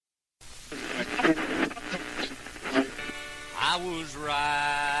was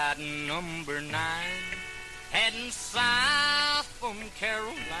riding number 9, heading south from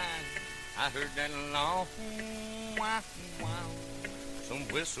Caroline. I heard that long wow, wow, some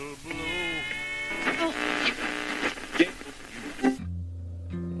whistle blow.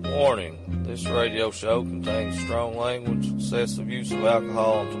 Warning, this radio show contains strong language, excessive use of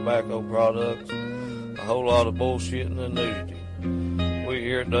alcohol and tobacco products, a whole lot of bullshitting and nudity. We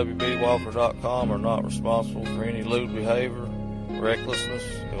here at WBWalker.com are not responsible for any lewd behavior, recklessness,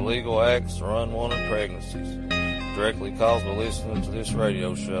 illegal acts, or unwanted pregnancies directly caused by listening to this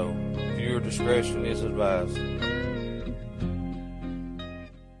radio show. Viewer discretion is advised.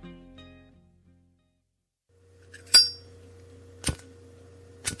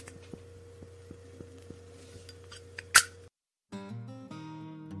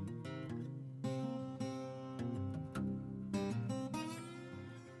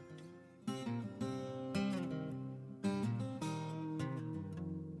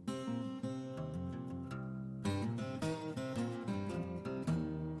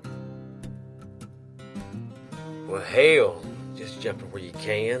 Well, hell, just jumping where you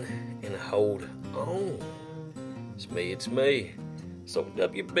can and hold on. It's me. So,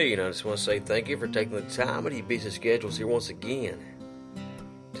 WB, and I just want to say thank you for taking the time out of your busy schedules here once again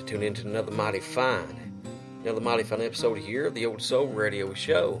to tune into another mighty fine episode here of the Old Soul Radio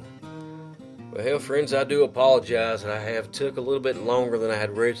Show. Well, hell, friends, I do apologize that I have took a little bit longer than I had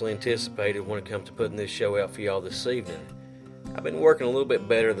originally anticipated when it comes to putting this show out for y'all this evening. I've been working a little bit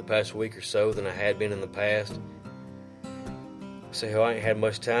better the past week or so than I had been in the past. So hell, I ain't had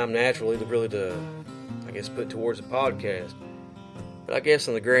much time naturally to put towards the podcast. But I guess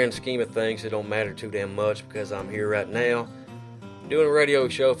in the grand scheme of things, it don't matter too damn much because I'm here right now doing a radio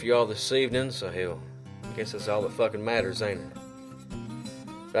show for y'all this evening. So hell, I guess that's all that fucking matters, ain't it?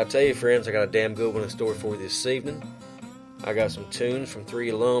 But I tell you, friends, I got a damn good one in store for you this evening. I got some tunes from 3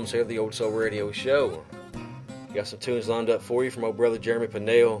 alums here at the Old Soul Radio Show. Got some tunes lined up for you from old brother Jeremy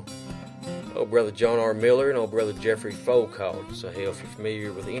Pennell, old brother John R. Miller, and old brother Jeffrey Folcott. So hell, if you're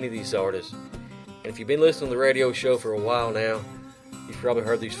familiar with any of these artists, and if you've been listening to the radio show for a while now, you've probably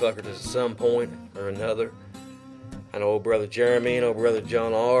heard these fuckers at some point or another. I know old brother Jeremy and old brother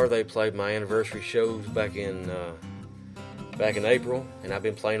John R., they played my anniversary shows back in April, and I've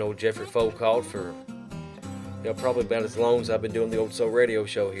been playing old Jeffrey Folcott for probably about as long as I've been doing the Old Soul Radio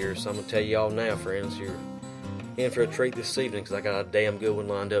Show here. So I'm going to tell y'all now, friends, you're in for a treat this evening because I got a damn good one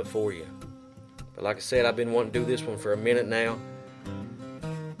lined up for you. But like I said, I've been wanting to do this one for a minute now.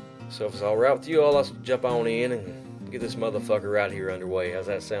 So if it's alright with you all, let's jump on in and get this motherfucker right here underway. How's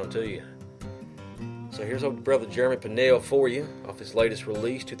that sound to you? So here's old brother Jeremy Pennell for you off his latest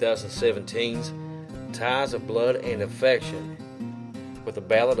release, 2017's Ties of Blood and Affection, with a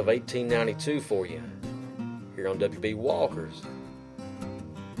ballad of 1892 for you here on WB Walker's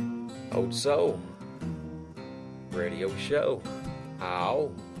Old Soul Radio Show.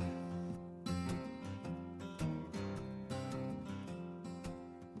 Ow.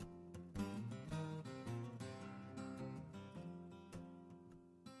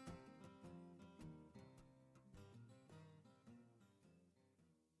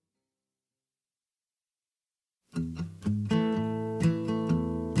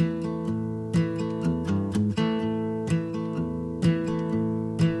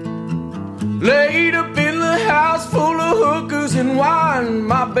 Laid up in the house full of hookers and wine.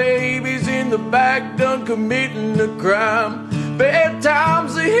 My baby's in the back done committing a crime. Bad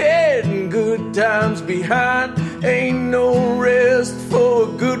times ahead and good times behind. Ain't no rest for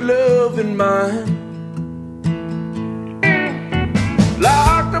a good loving mind.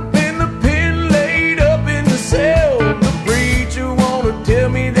 Locked up in the pen, laid up in the cell. The preacher wanna tell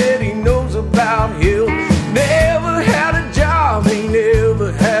me that he knows about hell. Never had a job, ain't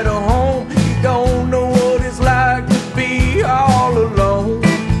never had a home. Don't know what it's like to be all alone.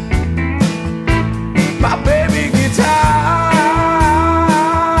 My baby gets high,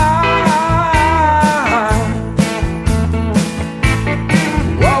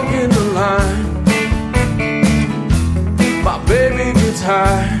 walking the line. My baby gets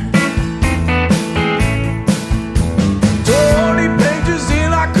high. 20 pages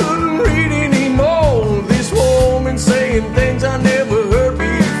in, I couldn't read anymore. This woman saying things I never heard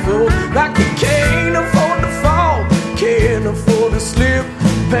before. Like we can't afford to fall, can't afford to slip.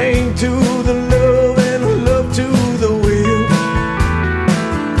 Pain to the love and love to the will.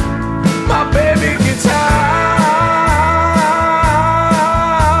 My baby gets high,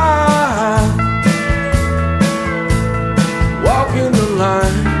 walking the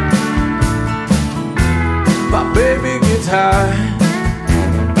line. My baby gets high.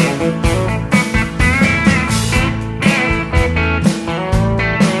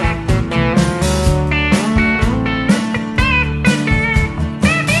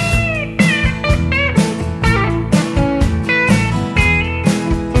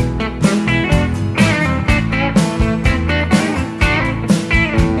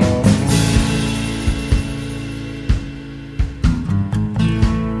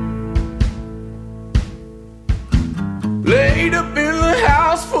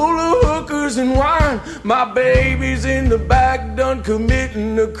 beers and wine. My baby's in the back done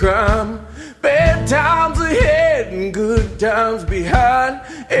committing a crime. Bad times ahead and good times behind.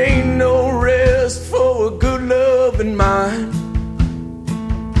 Ain't no rest for a good loving mind.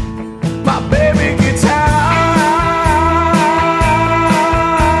 My baby gets high,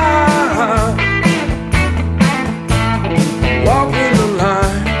 walking the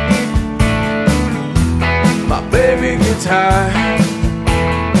line. My baby gets high.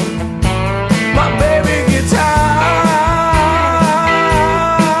 My baby gets high,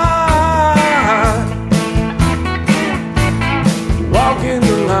 walking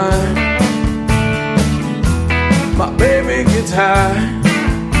the line. My baby gets high,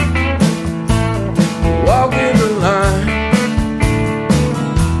 walking the line.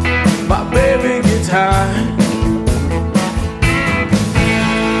 My baby gets high.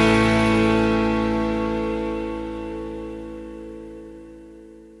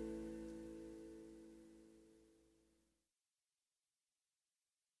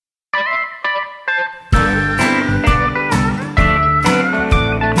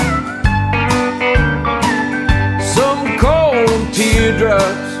 Some cold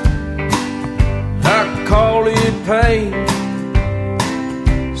teardrops, I call it pain.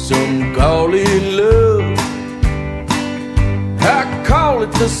 Some call it love, I call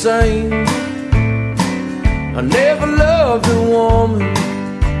it the same. I never loved a woman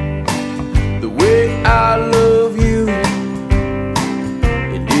the way I love you.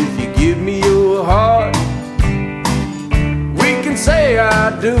 And if you give me your heart, we can say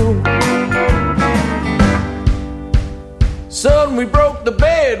I do. Son, we broke the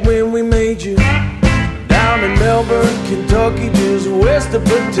bed when we made you. Down in Melbourne, Kentucky, just west of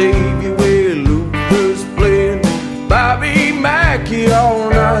Batavia, where Luther's playing Bobby Mackey all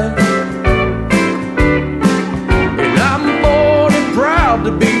night. And I'm born and proud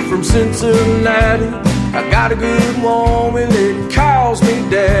to be from Cincinnati. I got a good woman that calls me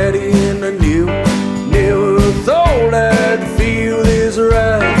daddy, and I never thought I'd feel this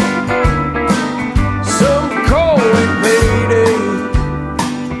right. Some call it payday,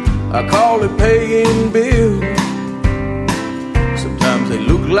 I call it paying bills. Sometimes they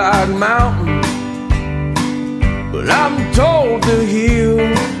look like mountains, but I'm told to heal.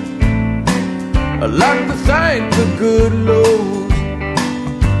 I like to thank the good Lord,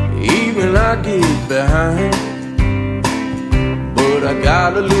 even I get behind. But I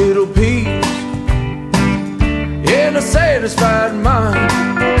got a little peace and a satisfied mind.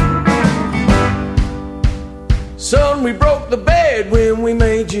 Son, we broke the bed when we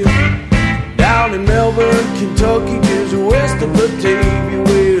made you. Down in Melbourne, Kentucky, just west of Batavia,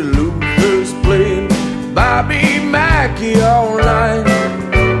 where Luther's playing Bobby Mackey all night.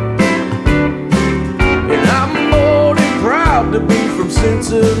 And I'm more than proud to be from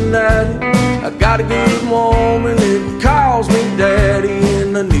Cincinnati. I got a good woman that calls me daddy,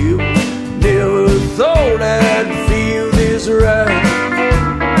 and I never thought I'd feel this right.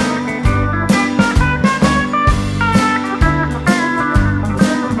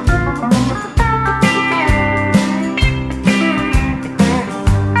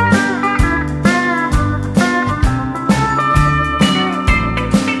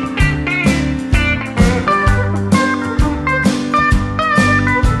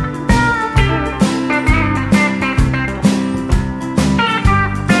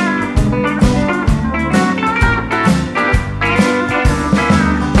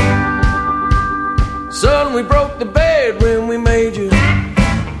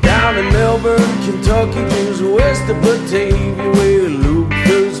 Kentucky, just west of Batavia, where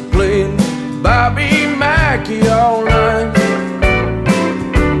Luther's playing Bobby Mackey all night.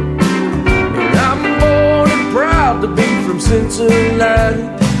 And I'm born and proud to be from Cincinnati.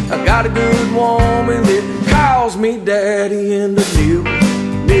 I got a good woman that calls me daddy, and I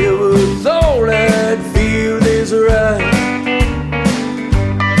never thought I'd feel this right.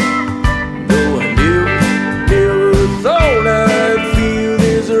 No, I never thought I'd feel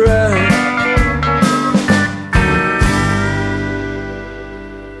this right.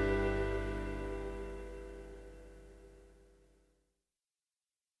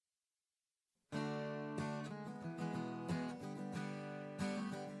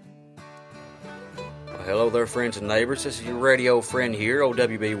 Hello there, friends and neighbors. This is your radio friend here,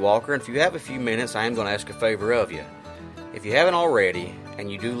 OWB Walker, and if you have a few minutes, I am going to ask a favor of you. If you haven't already, and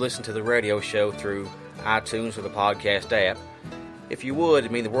you do listen to the radio show through iTunes or the podcast app, if you would,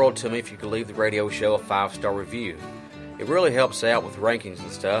 it'd mean the world to me if you could leave the radio show a 5-star review. It really helps out with rankings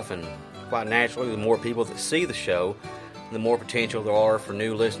and stuff, and quite naturally, the more people that see the show, the more potential there are for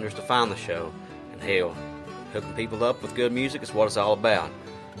new listeners to find the show. And hell, hooking people up with good music is what it's all about.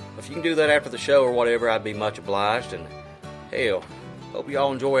 If you can do that after the show or whatever, I'd be much obliged. And hell, hope you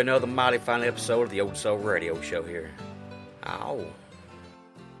all enjoy another mighty fine episode of the Old Soul Radio Show here. Ow.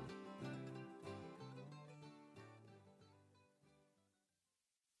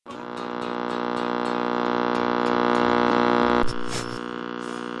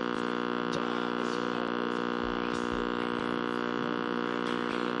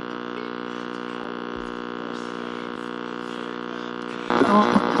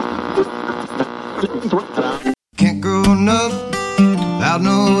 Can't grow nothing without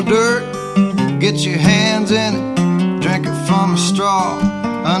no dirt. Get your hands in it, drink it from a straw.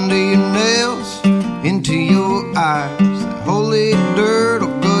 Under your nails, into your eyes. That holy dirt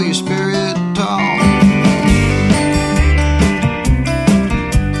will grow your spirit tall.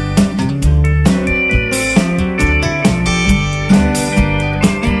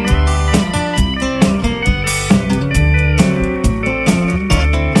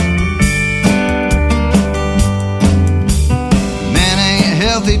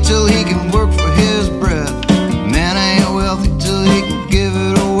 Till he can work for his bread. Man ain't wealthy till he can give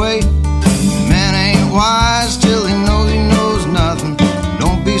it away. Man ain't wise till he knows nothing.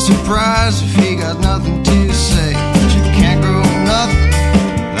 Don't be surprised if he got nothing to say. But you can't grow nothing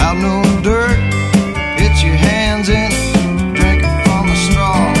without no dirt. Get your hands in it, drink it from a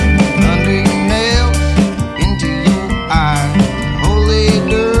straw. Under your nails, into your eyes. Holy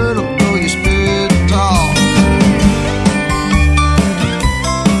dirt will grow your spirit tall.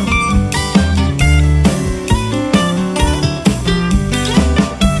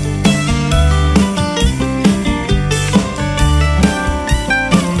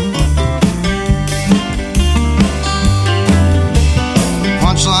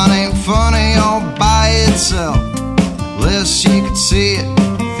 Funny all by itself, unless you could see it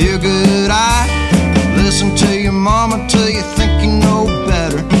with your good eye. Listen to your mama till you think you know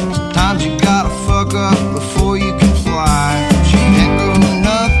better. Sometimes you gotta fuck up before you can fly. She can't grow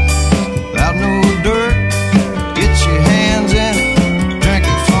nothing without no dirt. Get your hands in it, drink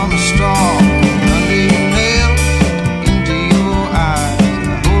it from a straw. Under your nails, into your eyes.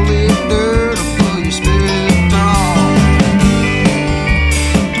 The holy dirt will blow your spirit tall.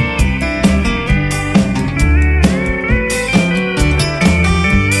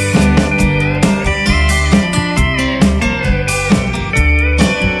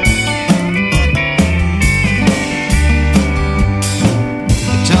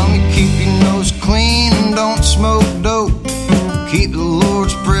 Smoke dope. Keep the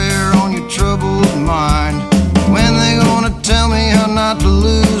Lord's Prayer on your troubled mind. When they gonna tell me how not to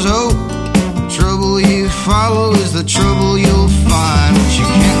lose hope? The trouble you follow is the trouble you'll find. But you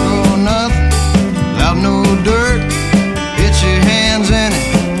can't grow nothing without no dirt. Get your hands in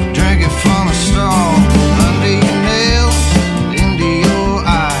it, drink it from a straw. Under your nails, into your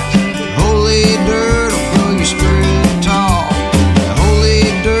eyes. Holy dirt will grow your spirit tall. The holy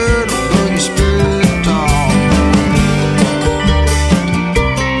dirt will grow your spirit tall.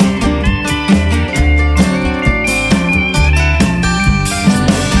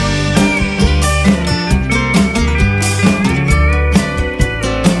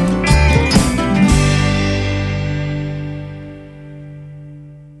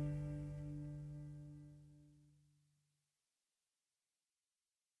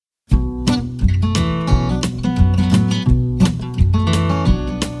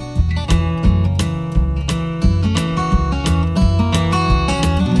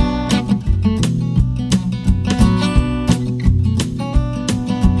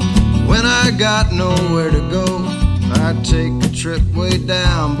 Got nowhere to go, I take a trip way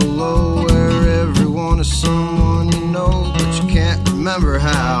down below, where everyone is someone you know, but you can't remember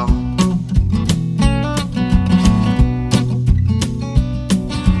how.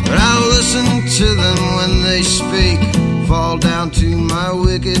 But I listen to them when they speak, fall down to my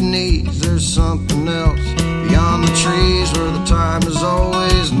wicked knees. There's something else beyond the trees, where the time is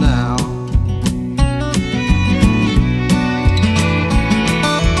always now.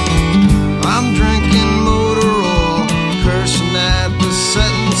 I'm drinking motor oil, cursing at the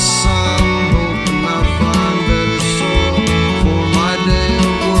setting sun, hoping I'll find better soil before my day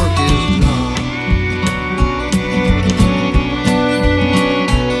of work is done.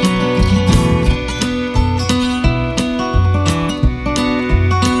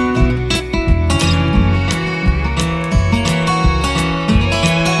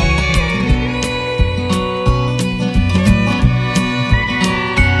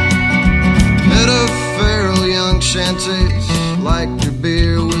 Shanties, liked her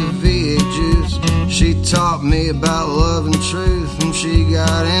beer with V8 juice. She taught me about love and truth, and she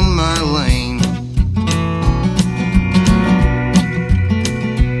got in my lane.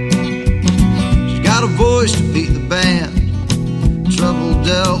 without a voice to beat the band. Trouble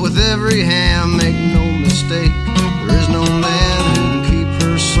dealt with every hand, make no mistake. There is no man who can keep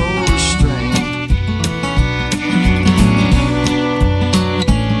her soul restrained.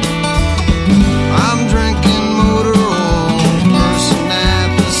 I'm drinking motor oil, nursing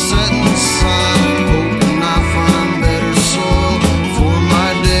at the setting sun, hoping I find better soil before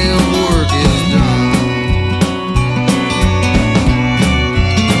my day of work is done.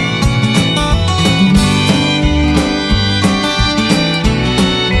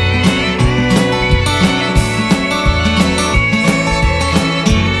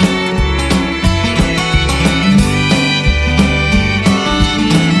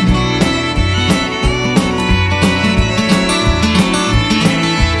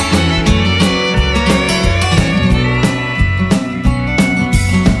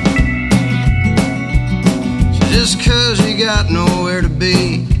 Just 'cause you got nowhere to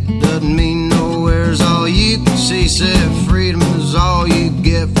be doesn't mean nowhere's all you can see. Said freedom is all you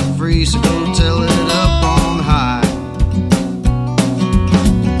get for free, so go tell it up on high.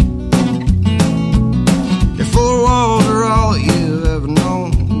 Your four walls are all you've ever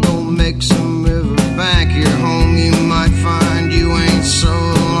known. Go make some riverbank your home. You might find you ain't so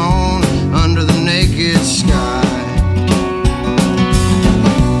alone under the naked sky.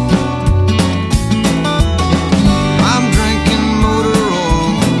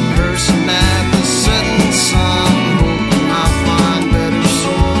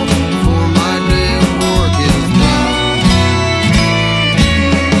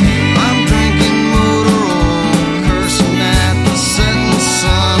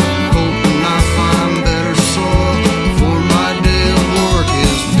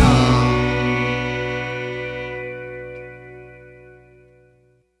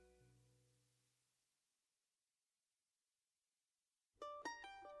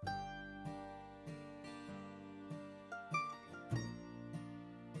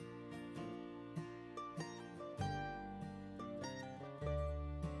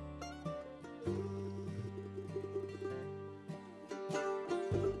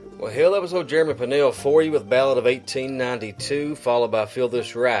 Well, hell, that was old Jeremy Pinnell for you with Ballad of 1892, followed by Feel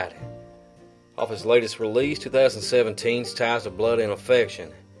This Right, off his latest release, 2017's Ties of Blood and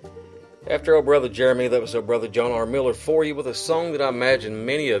Affection. After old brother Jeremy, that was old brother John R. Miller for you with a song that I imagine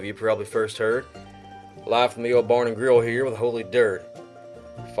many of you probably first heard, live from the old Barn and Grill here with Holy Dirt,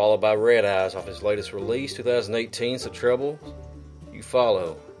 followed by Red Eyes off his latest release, 2018's The Trouble You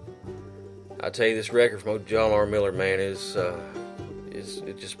Follow. I tell you, this record from old John R. Miller, man, it's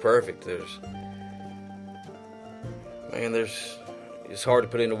just perfect. It's hard to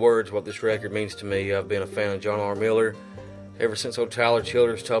put into words what this record means to me. I've been a fan of John R. Miller ever since old Tyler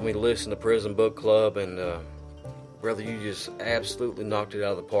Childers told me to listen to Prison Book Club, and brother, you just absolutely knocked it out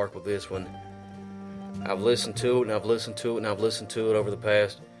of the park with this one. I've listened to it, and I've listened to it, and I've listened to it over the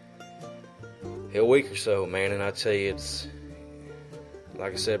past week or so, man, and I tell you, it's,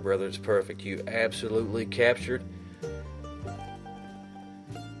 like I said, brother, it's perfect. You absolutely captured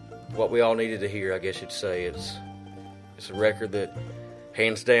what we all needed to hear, I guess you'd say. It's a record that,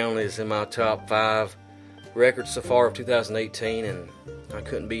 hands down, is in my top 5 records so far of 2018, and I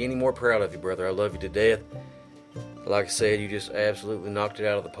couldn't be any more proud of you, brother. I love you to death. Like I said, you just absolutely knocked it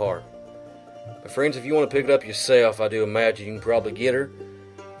out of the park. But friends, if you want to pick it up yourself, I do imagine you can probably get her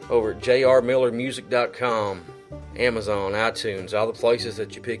over at jrmillermusic.com, Amazon, iTunes, all the places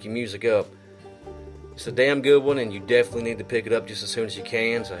that you pick your music up. It's a damn good one, and you definitely need to pick it up just as soon as you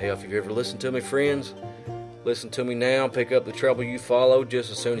can. So hell, if you've ever listened to me, friends, listen to me now. Pick up The Trouble You Follow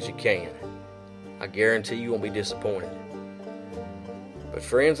just as soon as you can. I guarantee you won't be disappointed. But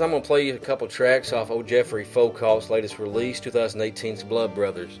friends, I'm going to play you a couple tracks off old Jeffrey Folkoff's latest release, 2018's Blood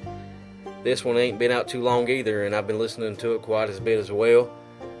Brothers. This one ain't been out too long either, and I've been listening to it quite as bit as well.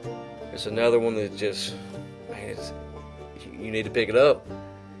 It's another one that just, man, you need to pick it up.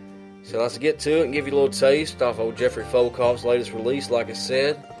 So let's get to it and give you a little taste off old Jeffrey Folkoff's latest release, like I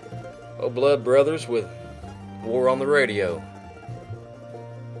said. Old Blood Brothers with War on the Radio.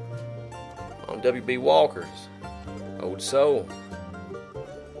 On WB Walker's Old Soul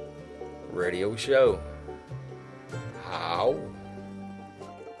Radio Show. How?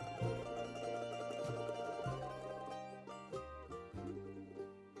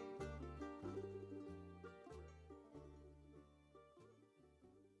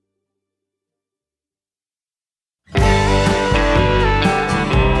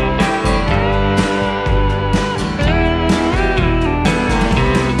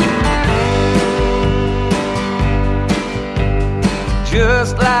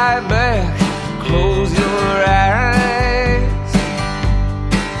 Just lie back, close your eyes,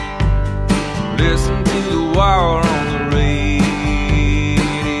 listen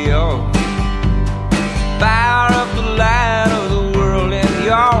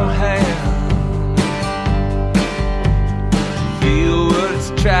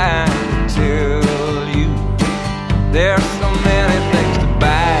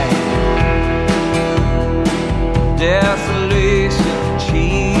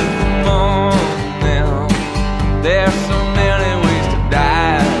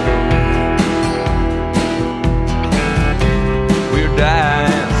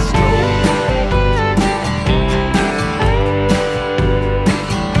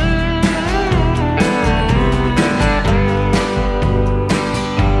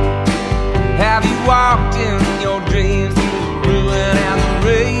walked in your dreams through the ruin and the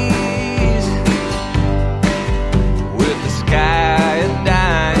rays, with the sky a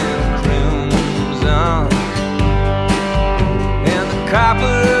dying crimson, and the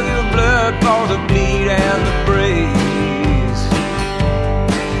copper of your blood for the bleed and the praise,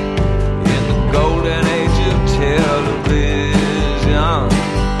 in the golden age of television.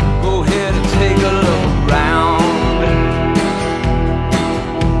 Go ahead and take a look around.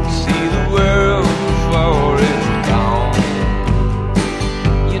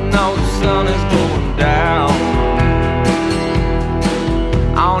 Sun is going down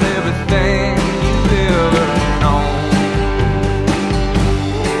on everything you've ever known,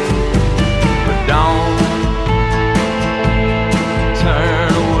 but don't turn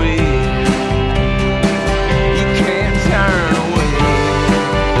away. You can't turn away.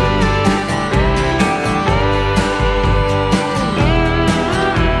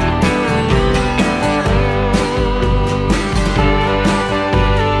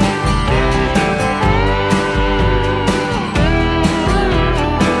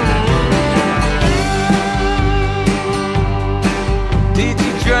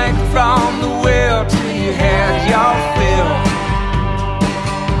 Drink from the well till you had your fill,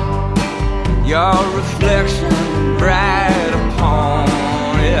 your reflection bright upon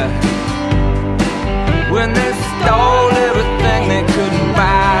it. When they stole everything they couldn't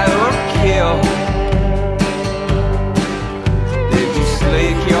buy or kill, did you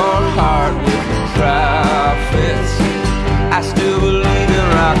slake your heart with the profits? I still believe in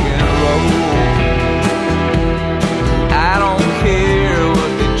rock and roll. I don't care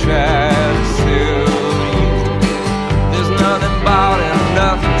what they try to sell you. There's nothing bought and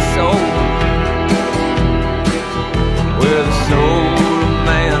nothing sold, where the soul of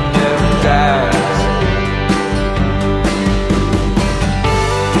man never dies.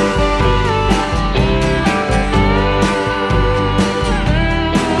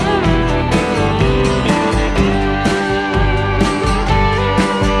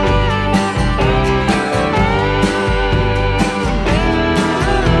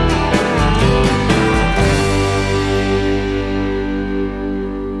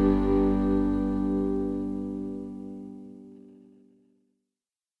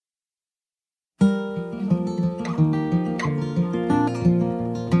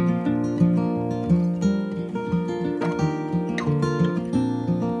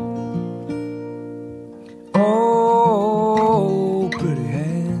 Oh, pretty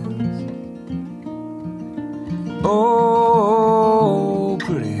hands. Oh,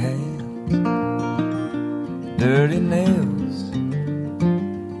 pretty hands. Dirty nails,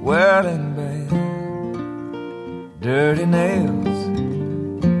 wedding band. Dirty nails,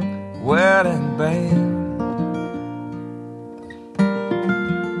 wedding band.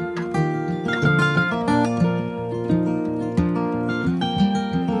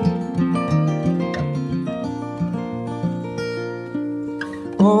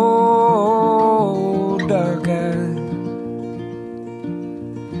 Oh, dark eyes.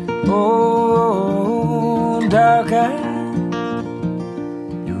 Oh, dark eyes.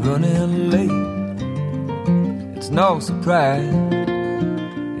 You're running late. It's no surprise.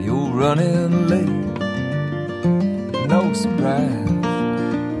 You're running late. No surprise.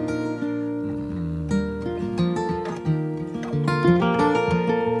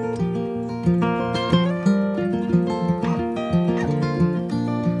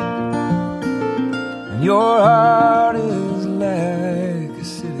 Your heart is like a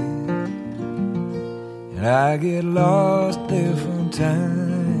city, and I get lost there from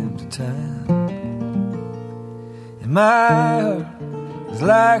time to time. And my heart is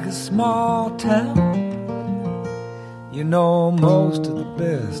like a small town. You know, most of the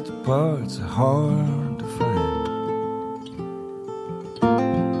best parts are hard to find.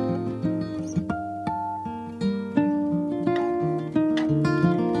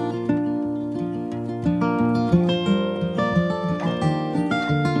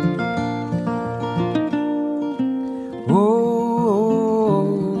 Oh,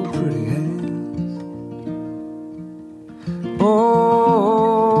 pretty hands.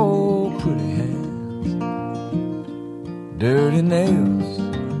 Oh, pretty hands. Dirty nails,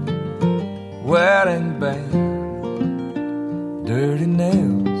 wedding band. Dirty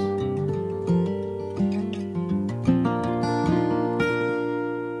nails.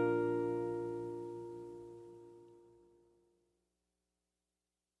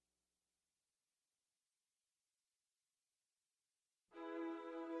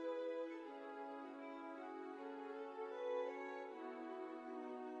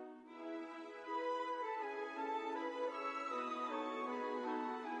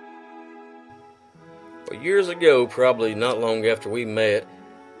 Well, years ago, probably not long after we met,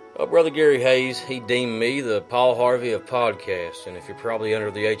 my brother Gary Hayes, he deemed me the Paul Harvey of podcasts. And if you're probably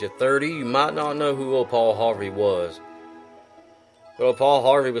under the age of 30, you might not know who old Paul Harvey was. Well, Paul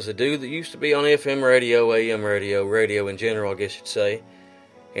Harvey was a dude that used to be on FM radio, AM radio, radio in general, I guess you'd say.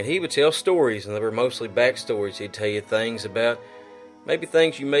 And he would tell stories, and they were mostly backstories. He'd tell you things about maybe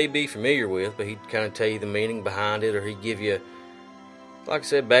things you may be familiar with, but he'd kind of tell you the meaning behind it, or he'd give you, like I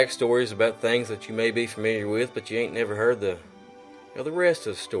said, backstories about things that you may be familiar with, but you ain't never heard the rest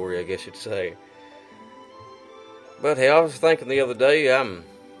of the story, I guess you'd say. But hey, I was thinking the other day, I'm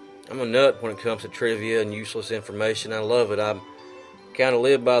a nut when it comes to trivia and useless information. I love it. I kind of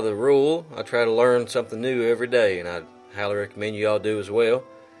live by the rule. I try to learn something new every day, and I highly recommend you all do as well.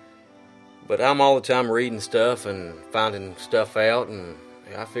 But I'm all the time reading stuff and finding stuff out, and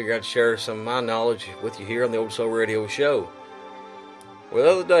I figured I'd share some of my knowledge with you here on the Old Soul Radio Show. Well,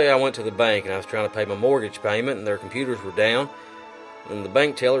 the other day I went to the bank and I was trying to pay my mortgage payment, and their computers were down. And the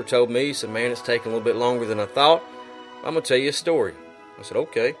bank teller told me, he said, "Man, it's taking a little bit longer than I thought. I'm going to tell you a story." I said,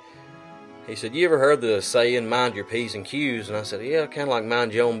 "Okay." He said, "You ever heard the saying, mind your P's and Q's?" And I said, "Yeah, kind of like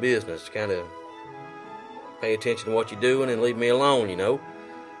mind your own business. Kind of pay attention to what you're doing and leave me alone, you know."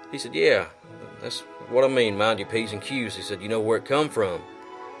 He said, "Yeah, that's what I mean, mind your P's and Q's." He said, "You know where it come from?"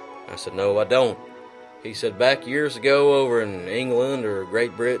 I said, "No, I don't." He said, "Back years ago over in England or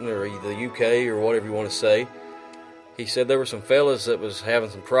Great Britain or the UK or whatever you want to say," he said there were some fellas that was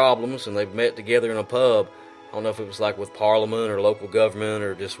having some problems, and they met together in a pub. I don't know if it was like with Parliament or local government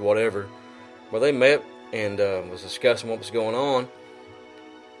or just whatever. Well, they met and was discussing what was going on.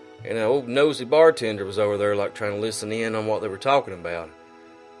 And an old nosy bartender was over there like trying to listen in on what they were talking about.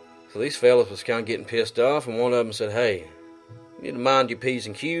 So these fellas was kind of getting pissed off, and one of them said, "Hey, you need to mind your P's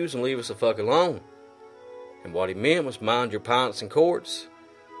and Q's and leave us the fuck alone." And what he meant was mind your pints and quarts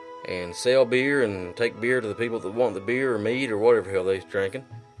and sell beer and take beer to the people that want the beer or meat or whatever the hell they's drinking,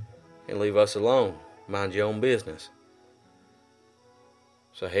 and leave us alone. Mind your own business.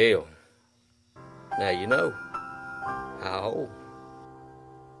 So hell, now you know. How?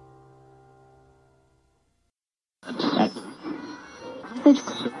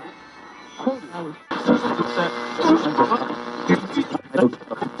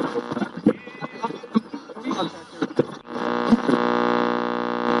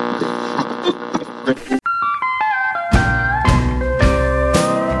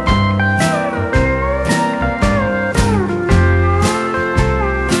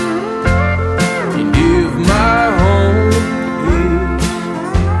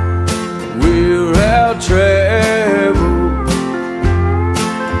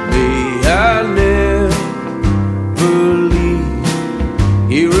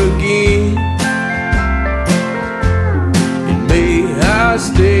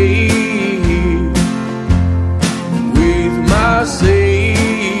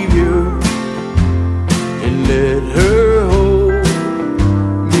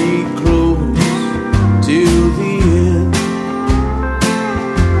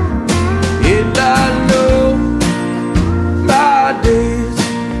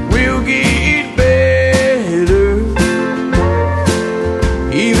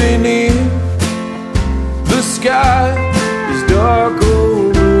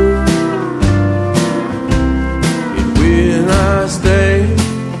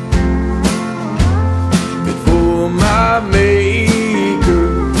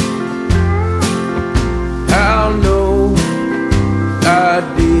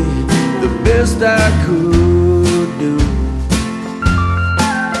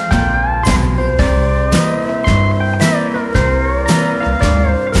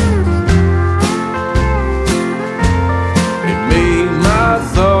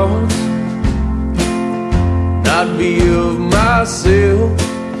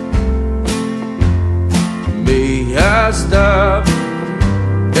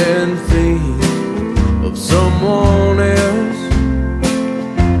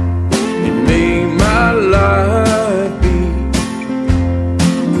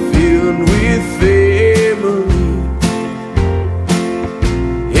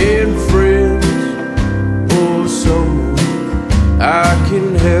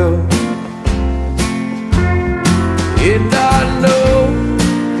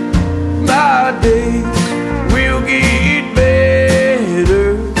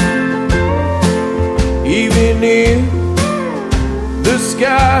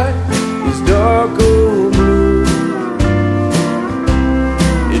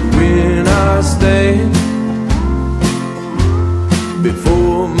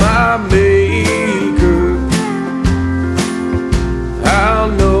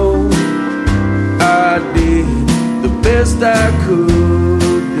 best I could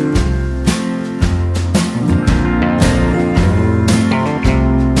do.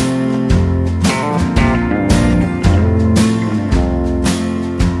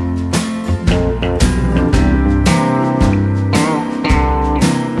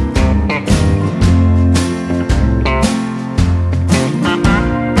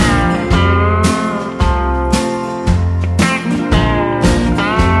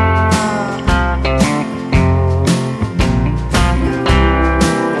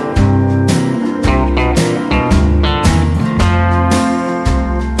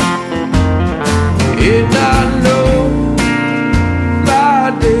 And I know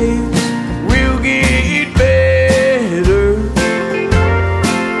my days will get better,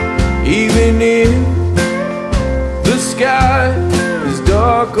 even if the sky is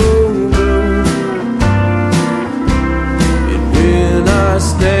dark or blue. And when I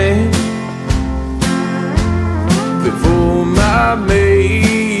stand before my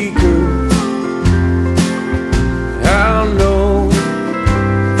Maker, I'll know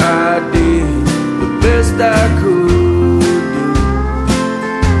I did the best I could do.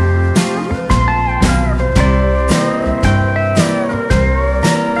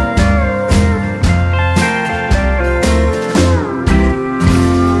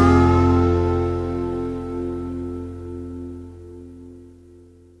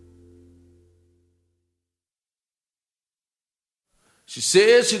 She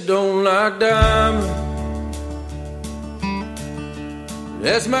says she don't like diamonds.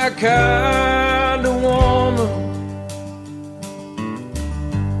 That's my kind of woman.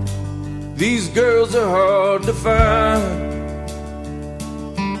 These girls are hard to find.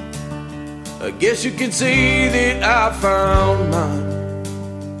 I guess you can say that I found mine.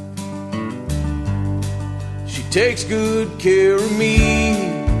 She takes good care of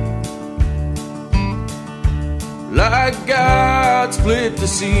me, like God split the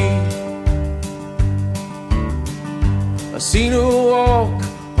sea. I seen her walk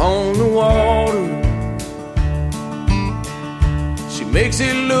on the water. She makes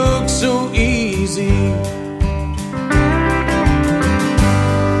it look so easy.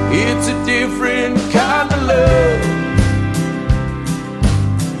 It's a different kind of love,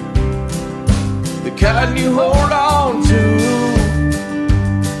 the kind you hold on to,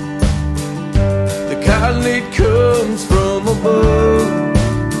 the kind that comes from above,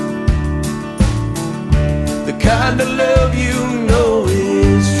 the kind of love you know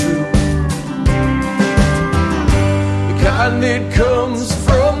is true, the kind that comes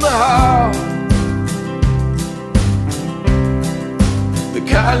from the heart, the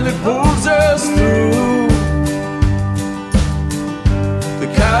kind that pulls us through, the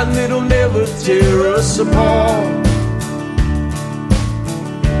kind that'll never tear us apart,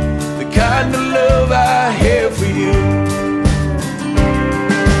 the kind of love I have for you.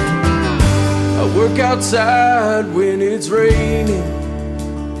 I work outside when it's raining,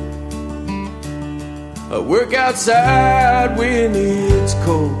 I work outside when it's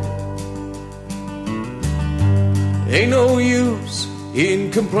cold. Ain't no use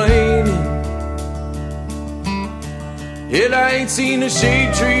in complaining, and I ain't seen a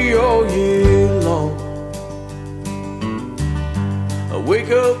shade tree all year long. I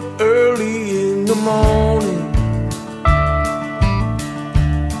wake up early in the morning,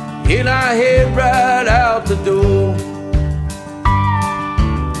 and I head right out the door.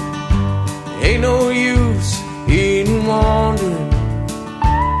 Ain't no use in wondering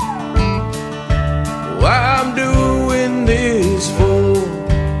why I'm doing this for.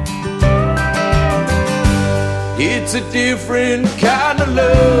 It's a different kind of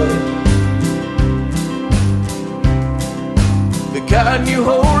love, the kind you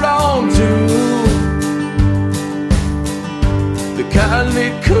hold on to, the kind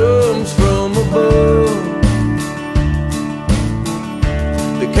that comes from above,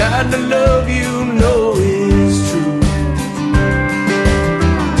 the kind of love you know is true,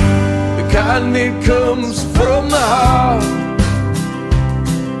 the kind that comes from the heart,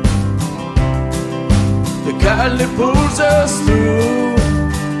 the kind that pulls us through,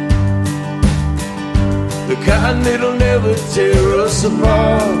 the kind that'll never tear us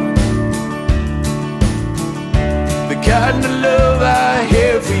apart, the kind of love I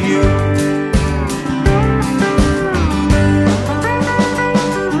have for you.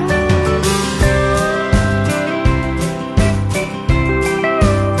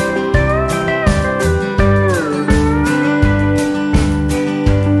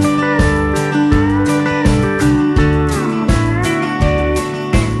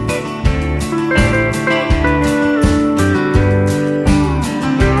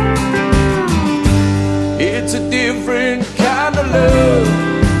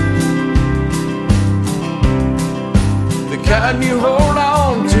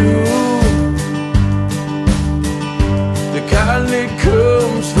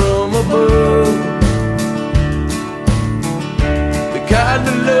 offer, the kind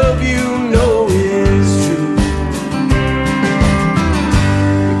of love you know is true,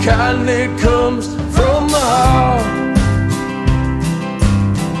 the kind that comes from the heart,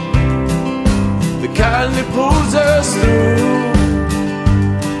 the kind that pulls us through,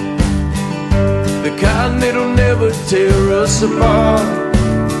 the kind that'll never tear us apart,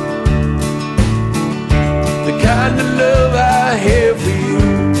 the kind of love I have for you.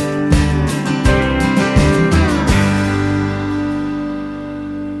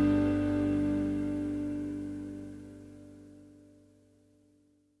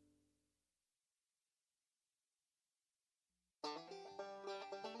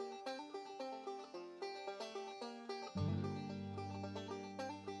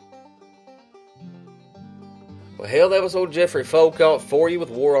 Well, hell, that was old Jeffrey Folkalt for you with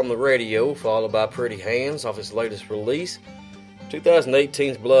War on the Radio, followed by Pretty Hands off his latest release,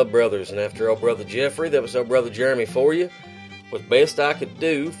 2018's Blood Brothers. And after old brother Jeffrey, that was old brother Jeremy for you with Best I Could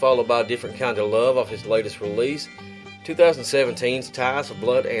Do, followed by Different Kind of Love off his latest release, 2017's Ties of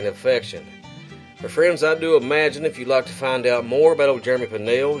Blood and Affection. My friends, I do imagine if you'd like to find out more about old Jeremy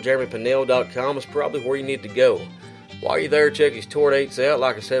Pinnell, JeremyPinnell.com is probably where you need to go. While you're there, check his tour dates out.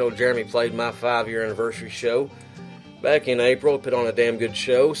 Like I said, old Jeremy played my 5-year anniversary show back in April. Put on a damn good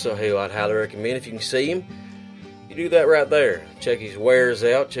show, so hell, I'd highly recommend if you can see him, you do that right there. Check his wares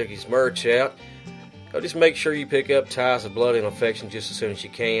out, check his merch out. Just make sure you pick up Ties of Blood and Affection just as soon as you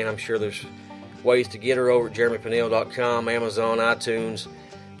can. I'm sure there's ways to get her over at JeremyPinnell.com, Amazon, iTunes.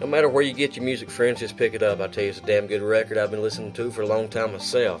 No matter where you get your music, friends, just pick it up. I tell you, it's a damn good record I've been listening to for a long time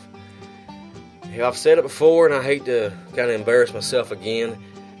myself. Hell, I've said it before, and I hate to kind of embarrass myself again,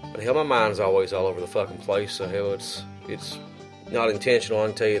 but hell, my mind's always all over the fucking place, so hell, it's not intentional, I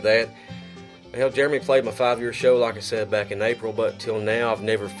can tell you that. Hell, Jeremy played my 5-year show, like I said, back in April, but till now I've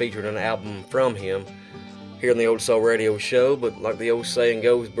never featured an album from him here on the Old Soul Radio Show. But like the old saying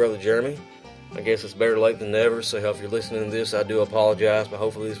goes, Brother Jeremy, I guess it's better late than never. So hell, if you're listening to this, I do apologize, but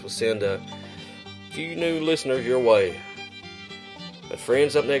hopefully this will send a few new listeners your way. But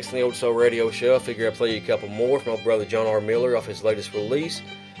friends, up next in the Old Soul Radio Show, I figure I'll play you a couple more from old brother John R. Miller off his latest release,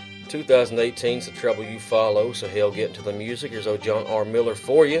 2018's The Trouble You Follow. So hell, get into the music. Here's old John R. Miller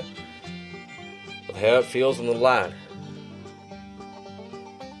for you with How It Feels in the Light,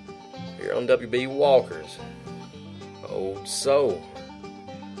 here on WB Walker's Old Soul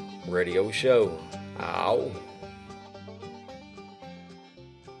Radio Show. Ow.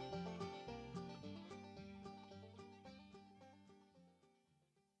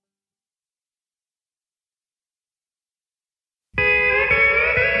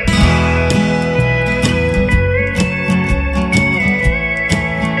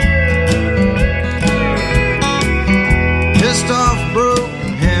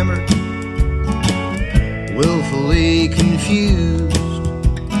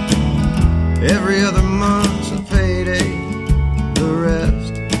 Every other month's a payday, the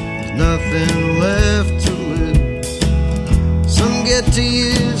rest is nothing left to lose. Some get to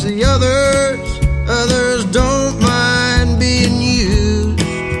use the others don't mind being used.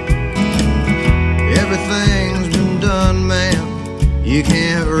 Everything's been done, man, you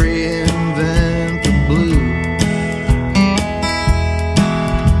can't reinvent the blues.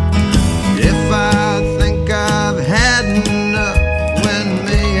 If I think I've had enough, when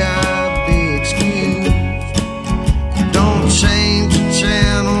may I be excused? Don't change the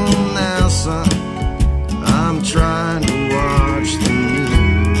channel now, son, I'm trying to watch the news.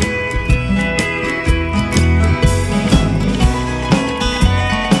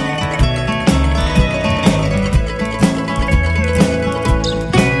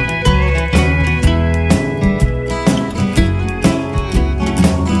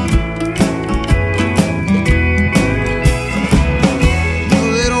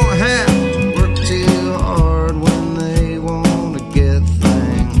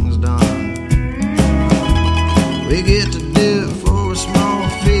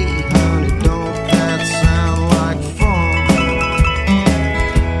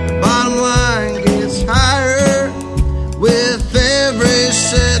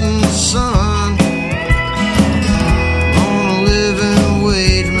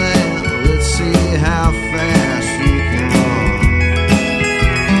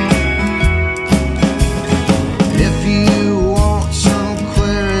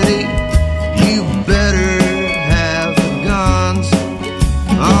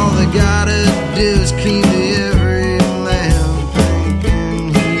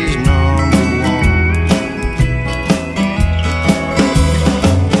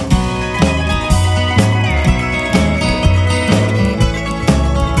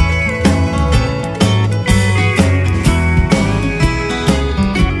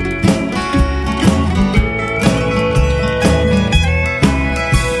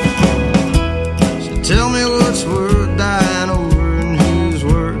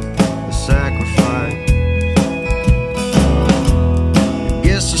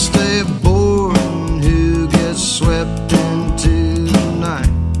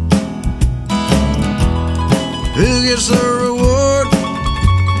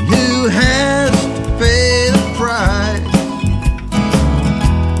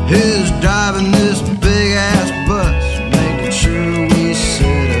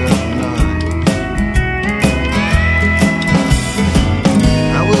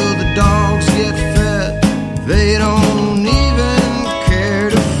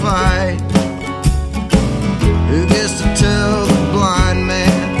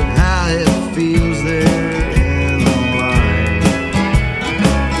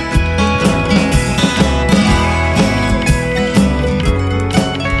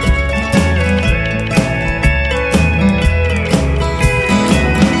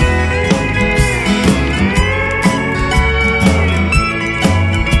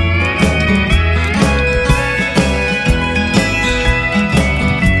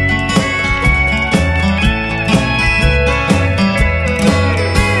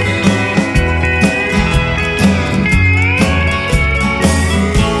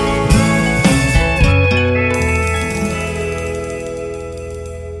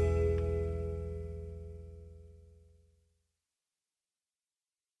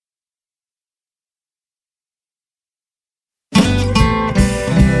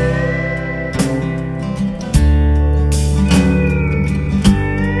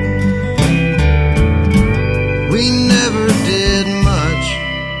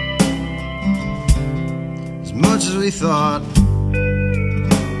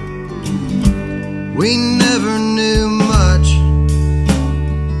 We never knew much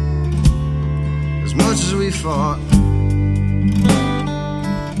as we fought.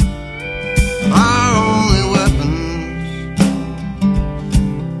 Our only weapons,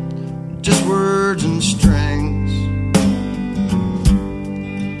 just words and strings.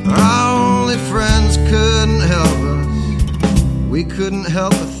 Our only friends couldn't help us, we couldn't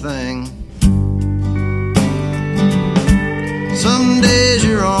help a thing. Some days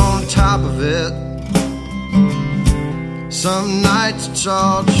you're on top of it, some nights it's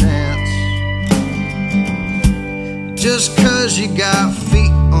all chance. Just 'cause you got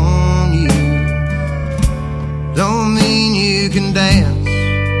feet on you don't mean you can dance.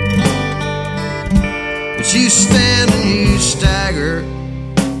 But you stand and you stagger,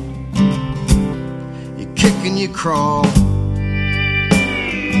 you kick and you crawl.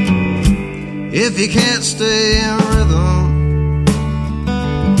 If you can't stay in rhythm,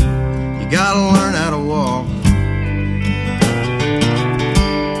 you gotta learn how to walk.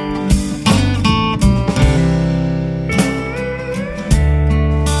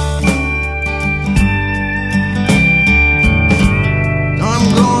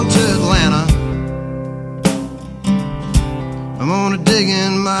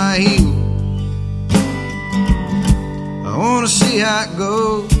 In my heels, I wanna see how it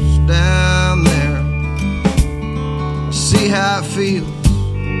goes down there, see how it feels.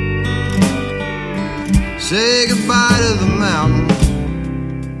 Say goodbye to the mountains,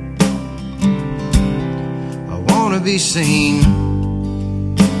 I wanna be seen.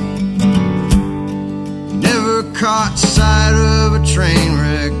 Never caught sight of a train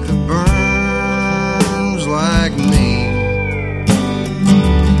wreck that burns like me.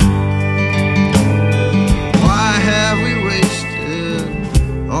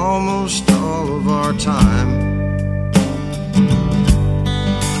 Almost all of our time.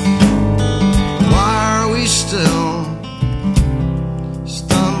 Why are we still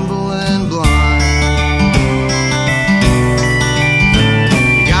stumbling blind?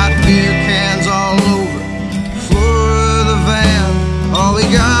 Got beer cans all over the floor of the van. All we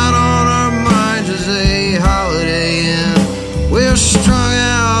got on our minds is a Holiday Inn. We're strung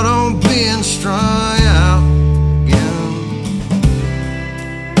out on being strung out again.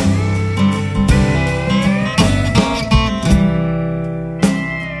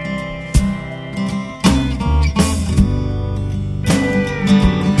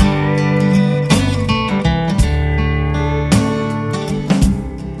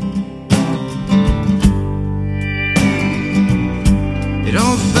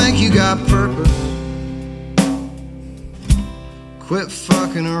 Got purpose, quit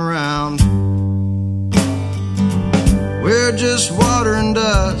fucking around. We're just water and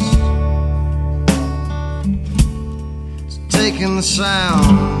dust, it's taking the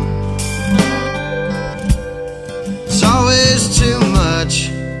sound. It's always too much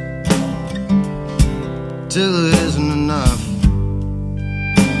till it isn't enough.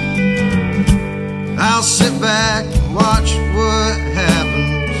 I'll sit back and watch what happens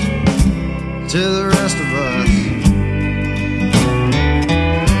to the rest of us.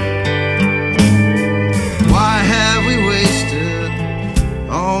 Why have we wasted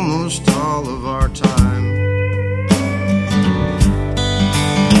almost all of our time?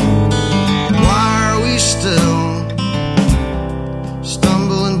 Why are we still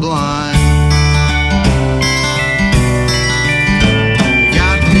stumbling blind? We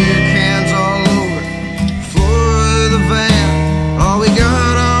got beer cans all over the floor of the van. All we got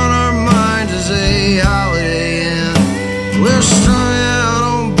Holiday Inn. We're strung out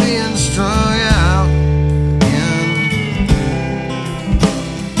on being strung out again.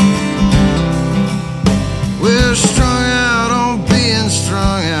 We're strung out on being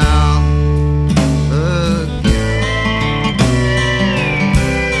strung out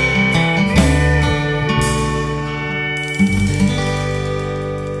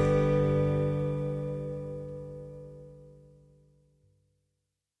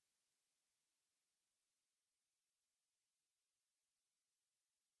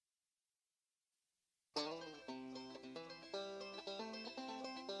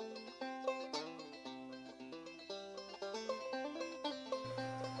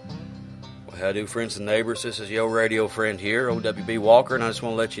How do, friends and neighbors? This is your radio friend here, OWB Walker, and I just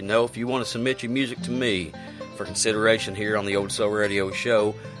want to let you know if you want to submit your music to me for consideration here on the Old Soul Radio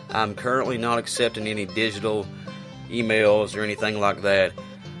Show, I'm currently not accepting any digital emails or anything like that.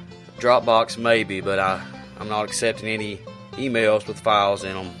 Dropbox maybe, but I'm not accepting any emails with files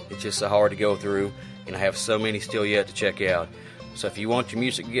in them. It's just so hard to go through, and I have so many still yet to check out. So if you want your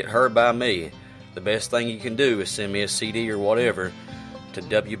music to get heard by me, the best thing you can do is send me a CD or whatever to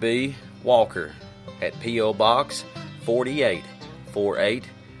WB Walker at P.O. Box 4848,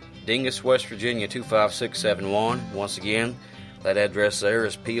 Dingus, West Virginia 25671. Once again, that address there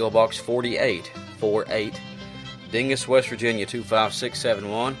is P.O. Box 4848, Dingus, West Virginia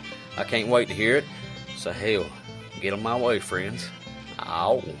 25671. I can't wait to hear it. So hell, get on my way, friends.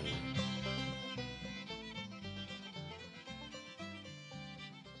 Ow.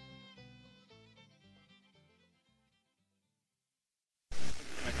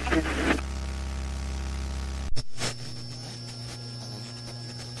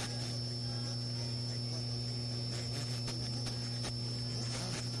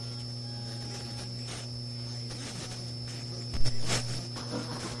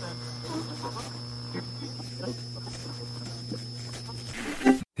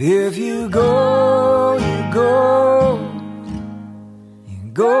 If you go, you go,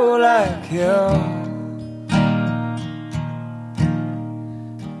 you go like hell.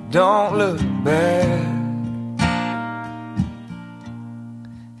 Don't look back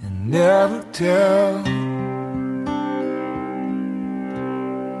and never tell.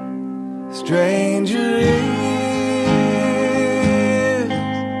 Stranger is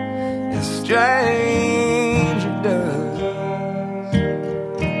as stranger does.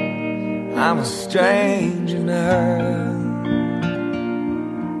 I'm a stranger now.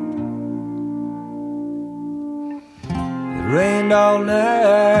 It rained all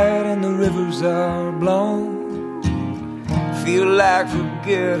night and the rivers are blown. Feel like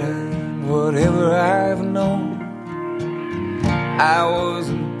forgetting whatever I've known. I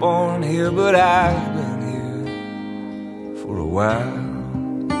wasn't born here, but I've been here for a while.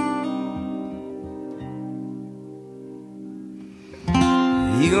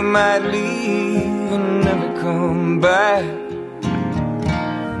 You might leave and never come back,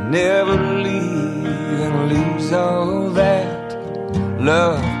 never leave and lose all that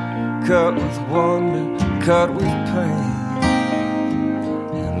love, cut with wonder, cut with pain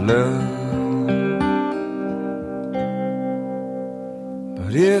and love.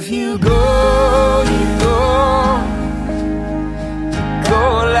 But if you go, you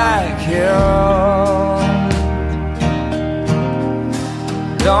go like hell.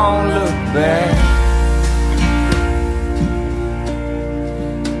 Don't look back,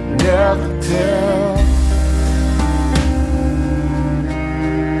 never tell.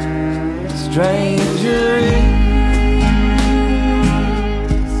 Stranger is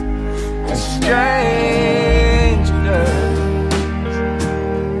a stranger does.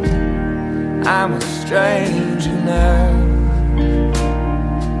 I'm a stranger now.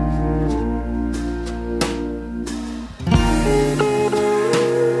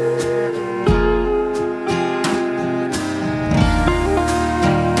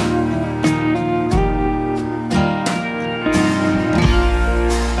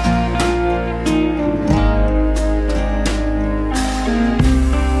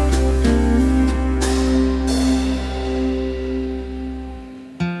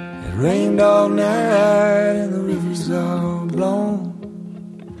 All night and the rivers are blown.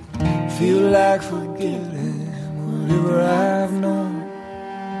 Feel like forgetting whatever I've known.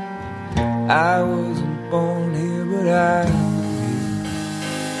 I wasn't born here, but I've been here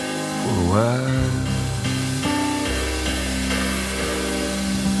for a while.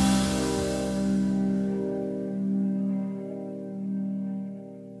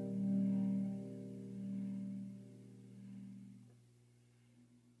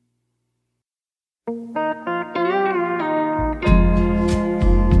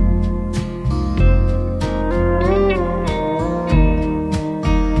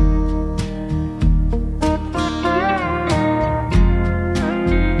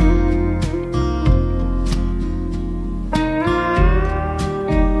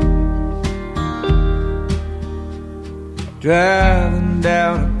 Driving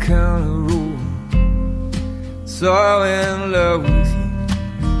down a county road, so in love with you.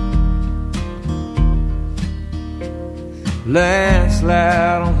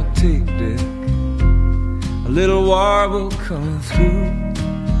 Landslide on the tape deck, a little warble coming through.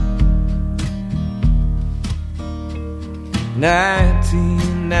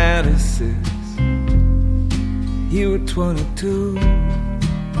 1996, you were 22.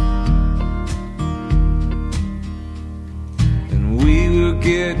 We were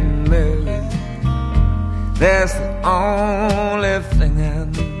getting married, that's the only thing I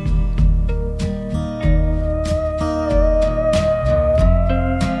knew.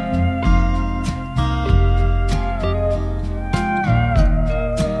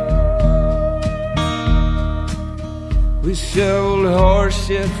 We shoveled horse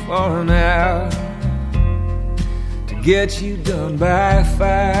shit for an hour to get you done by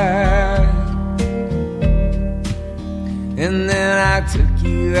 5.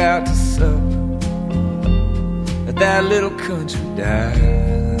 you out to supper at that little country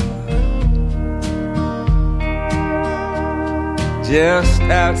dive, just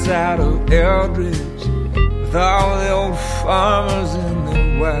outside of Eldridge, with all the old farmers and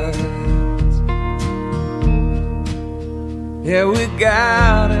their wives. Yeah, we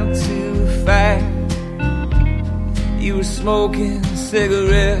got into a fight. You were smoking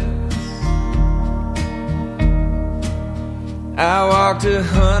cigarettes, I walked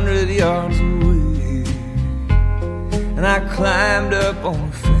 100 yards away, and I climbed up on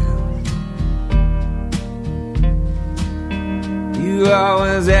a fence. You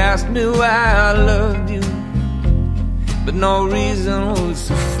always asked me why I loved you, but no reason would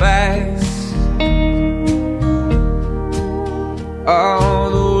suffice. All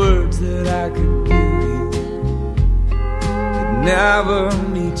the words that I could give you could never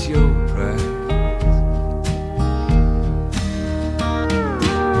meet your price.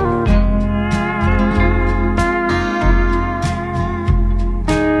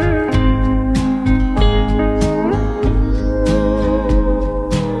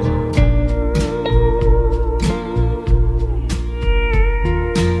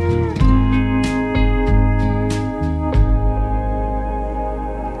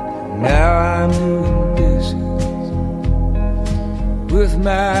 With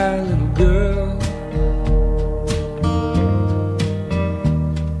my little girl,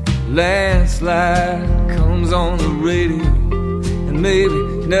 landslide comes on the radio, and maybe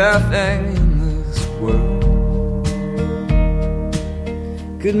nothing in this world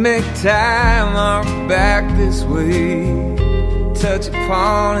could make time arc back this way, touch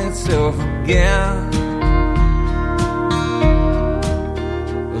upon itself again.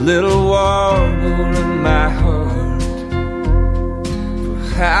 A little warble in my heart,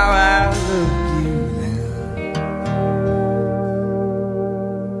 how I loved you then.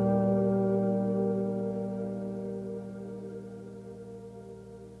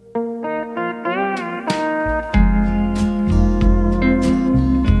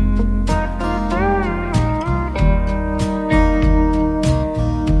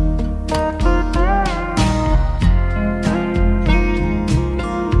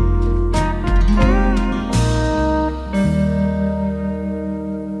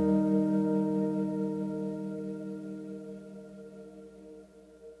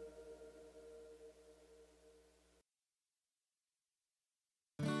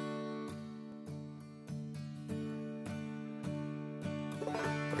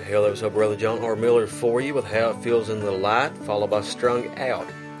 Hell, that was old brother John R. Miller for you with How It Feels in the Light, followed by Strung Out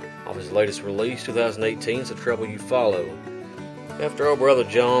off his latest release, 2018's The Trouble You Follow. After old brother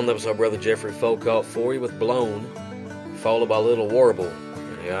John, that was old brother Jeffrey Folkalt for you with Blown, followed by Little Warble.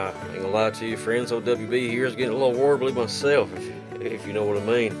 Yeah, I ain't gonna lie to you, friends, old WB here is getting a little warbly myself, if you know what I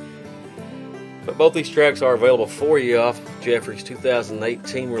mean. But both these tracks are available for you off Jeffrey's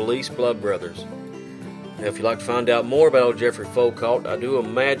 2018 release, Blood Brothers. Now, if you'd like to find out more about old Jeffrey Folkalt, I do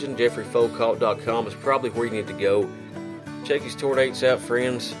imagine JeffreyFolkalt.com is probably where you need to go. Check his tour dates out,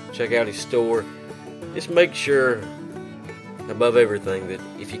 friends. Check out his store. Just make sure, above everything, that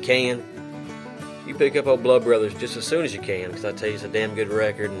if you can, you pick up old Blood Brothers just as soon as you can, because I tell you, it's a damn good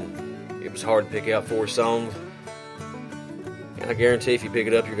record, and it was hard to pick out 4 songs. And I guarantee if you pick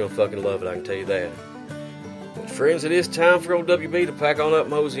it up, you're going to fucking love it, I can tell you that. But friends, it is time for old WB to pack on up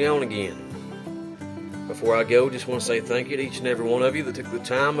mosey on again. Before I go, just want to say thank you to each and every one of you that took the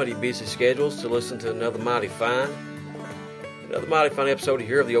time out of your busy schedules to listen to another mighty fine episode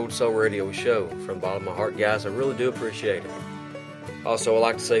here of the Old Soul Radio Show. From the bottom of my heart, guys, I really do appreciate it. Also, I'd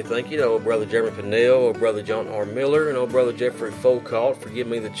like to say thank you to old brother Jeremy Pennell, old brother John R. Miller, and old brother Jeffrey Folkalt for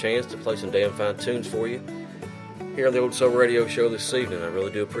giving me the chance to play some damn fine tunes for you here on the Old Soul Radio Show this evening. I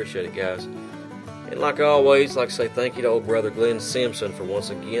really do appreciate it, guys. And like always, I'd like to say thank you to old brother Glenn Simpson for once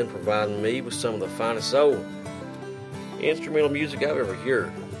again providing me with some of the finest soul instrumental music I've ever heard.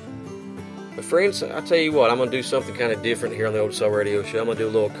 But friends, I tell you what, I'm going to do something kind of different here on the Old Soul Radio Show. I'm going to do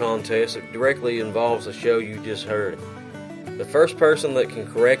a little contest that directly involves the show you just heard. The first person that can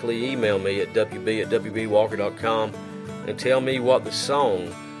correctly email me at wb@wbwalker.com and tell me what the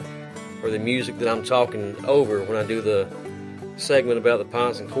song or the music that I'm talking over when I do the segment about the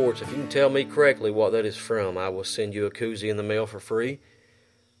pints and quarts, if you can tell me correctly what that is from, I will send you a koozie in the mail for free.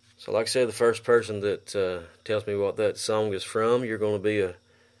 So like I said, the first person that tells me what that song is from, you're going to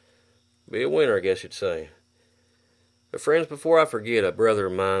be a winner, I guess you'd say. But friends, before I forget, a brother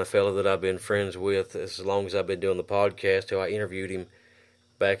of mine, a fellow that I've been friends with as long as I've been doing the podcast, till I interviewed him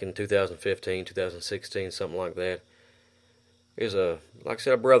back in 2015, 2016, something like that, is like I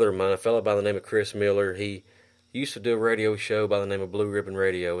said, a brother of mine, a fellow by the name of Chris Miller. He Used to do a radio show by the name of Blue Ribbon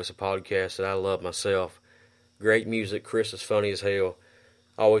Radio. It's a podcast that I love myself. Great music. Chris is funny as hell.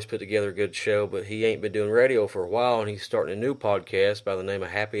 Always put together a good show, but he ain't been doing radio for a while, and he's starting a new podcast by the name of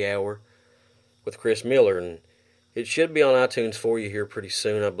Happy Hour with Chris Miller, and it should be on iTunes for you here pretty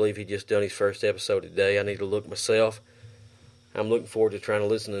soon. I believe he just done his first episode today. I need to look myself. I'm looking forward to trying to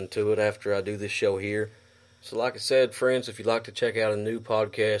listen to it after I do this show here. So like I said, friends, if you'd like to check out a new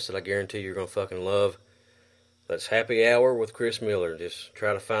podcast that I guarantee you're going to fucking love, that's Happy Hour with Chris Miller. Just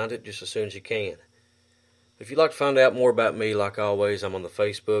try to find it just as soon as you can. If you'd like to find out more about me, like always, I'm on the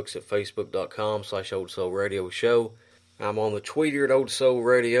Facebooks at facebook.com/Old Soul Radio Show. I'm on the Twitter at Old Soul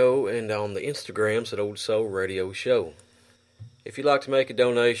Radio and on the Instagrams at Old Soul Radio Show. If you'd like to make a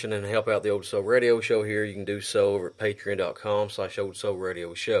donation and help out the Old Soul Radio Show here, you can do so over at patreon.com/Old Soul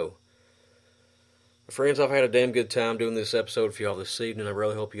Radio Show. Friends, I've had a damn good time doing this episode for y'all this evening. I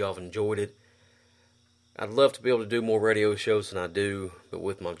really hope y'all have enjoyed it. I'd love to be able to do more radio shows than I do, but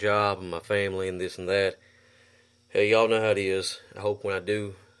with my job and my family and this and that, hey, y'all know how it is. I hope when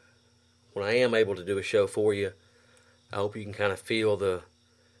I am able to do a show for you, I hope you can kind of feel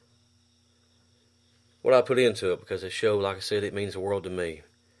what I put into it, because this show, like I said, it means the world to me.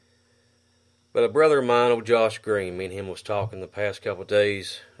 But a brother of mine, old Josh Green, me and him was talking the past couple of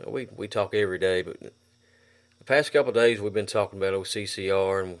days. We talk every day, but the past couple of days we've been talking about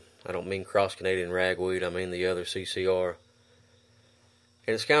OCCR, and I don't mean Cross Canadian Ragweed, I mean the other CCR.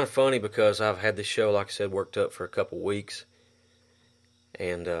 And it's kind of funny because I've had this show, like I said, worked up for a couple weeks.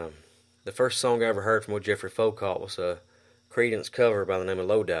 And the first song I ever heard from old Jeffrey Folcott was a Creedence cover by the name of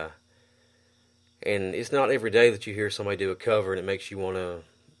Lodi. And it's not every day that you hear somebody do a cover and it makes you want to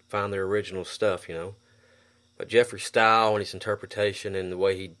find their original stuff, you know. But Jeffrey's style and his interpretation and the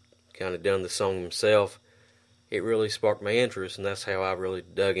way he kind of done the song himself, it really sparked my interest, and that's how I really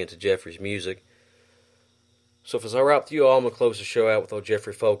dug into Jeffrey's music. So if it's alright with you all, I'm going to close the show out with old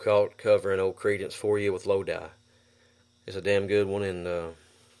Jeffrey Folcott covering old Creedence for you with Lodi. It's a damn good one, and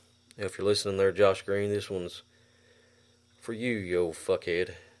if you're listening there, Josh Green, this one's for you, you old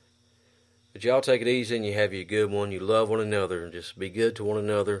fuckhead. But y'all take it easy and you have you a good one. You love one another and just be good to one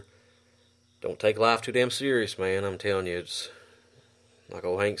another. Don't take life too damn serious, man. I'm telling you, it's like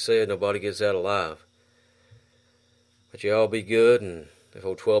old Hank said, nobody gets out alive. But you all be good, and if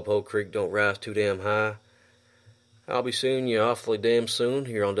old 12-Pole Creek don't rise too damn high, I'll be seeing you awfully damn soon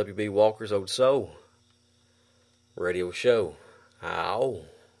here on W.B. Walker's Old Soul Radio Show. Ow.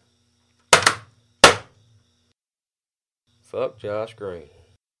 Fuck Josh Green.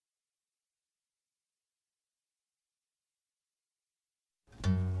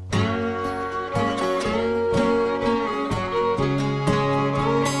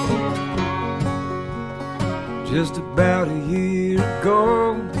 Just about a year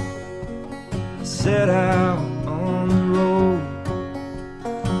ago, I set out on the road,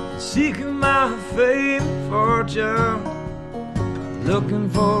 seeking my fame and fortune, looking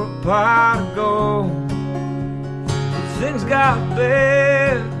for a pot of gold. But things got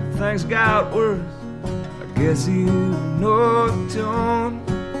bad, things got worse, I guess you know the tune.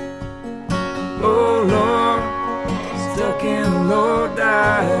 Oh Lord, stuck in a Lodi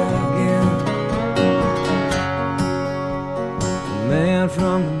again. Man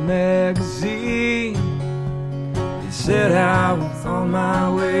from the magazine, he said I was on my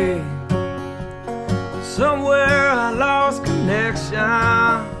way. Somewhere I lost connection,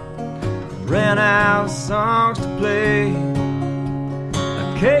 ran out of songs to play.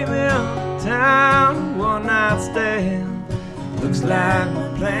 I came in town, one night stand, looks like my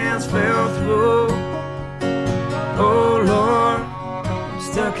plans fell through. Oh Lord, I'm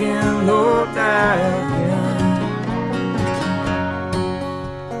stuck in Lodi again.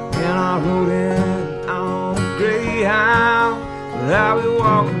 And I rode in on a Greyhound, but I'll be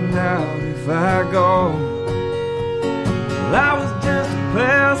walking out if I go. Well, I was just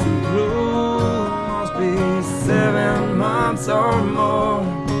passing through, must be 7 months or more.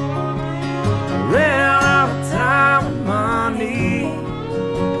 I ran out of time and money,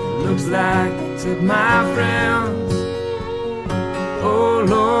 looks like they took my friends. Oh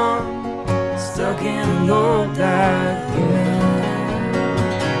Lord, stuck in Lodi again.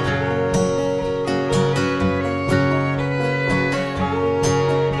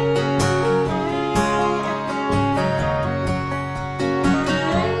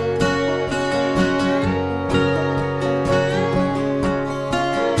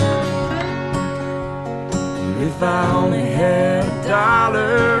 If I only had $1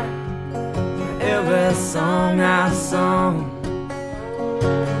 for every song I sung,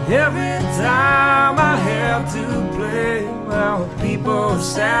 every time I had to play, well, people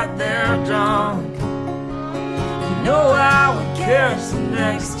sat there drunk. know I will catch the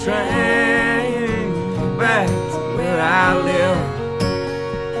next train back to where I live.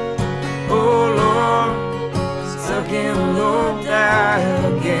 Oh Lord, stuck in low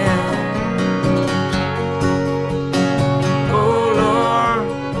dial again. Oh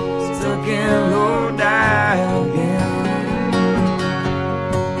Lord, stuck in low dial again.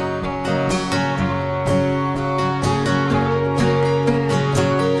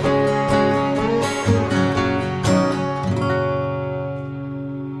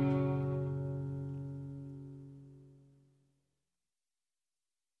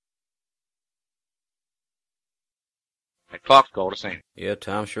 That clock's called us, ain't it? Yeah,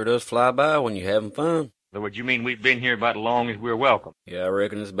 time sure does fly by when you're having fun. So what you mean we've been here about as long as we're welcome? Yeah, I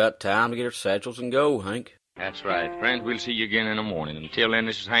reckon it's about time to get our satchels and go, Hank. That's right. Friends, we'll see you again in the morning. Until then,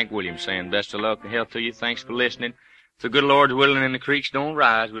 this is Hank Williams saying best of luck and health to you. Thanks for listening. If the good Lord's willing and the creeks don't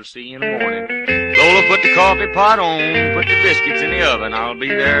rise, we'll see you in the morning. Lola, put the coffee pot on, put the biscuits in the oven. I'll be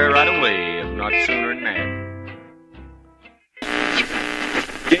there right away, if not sooner than that.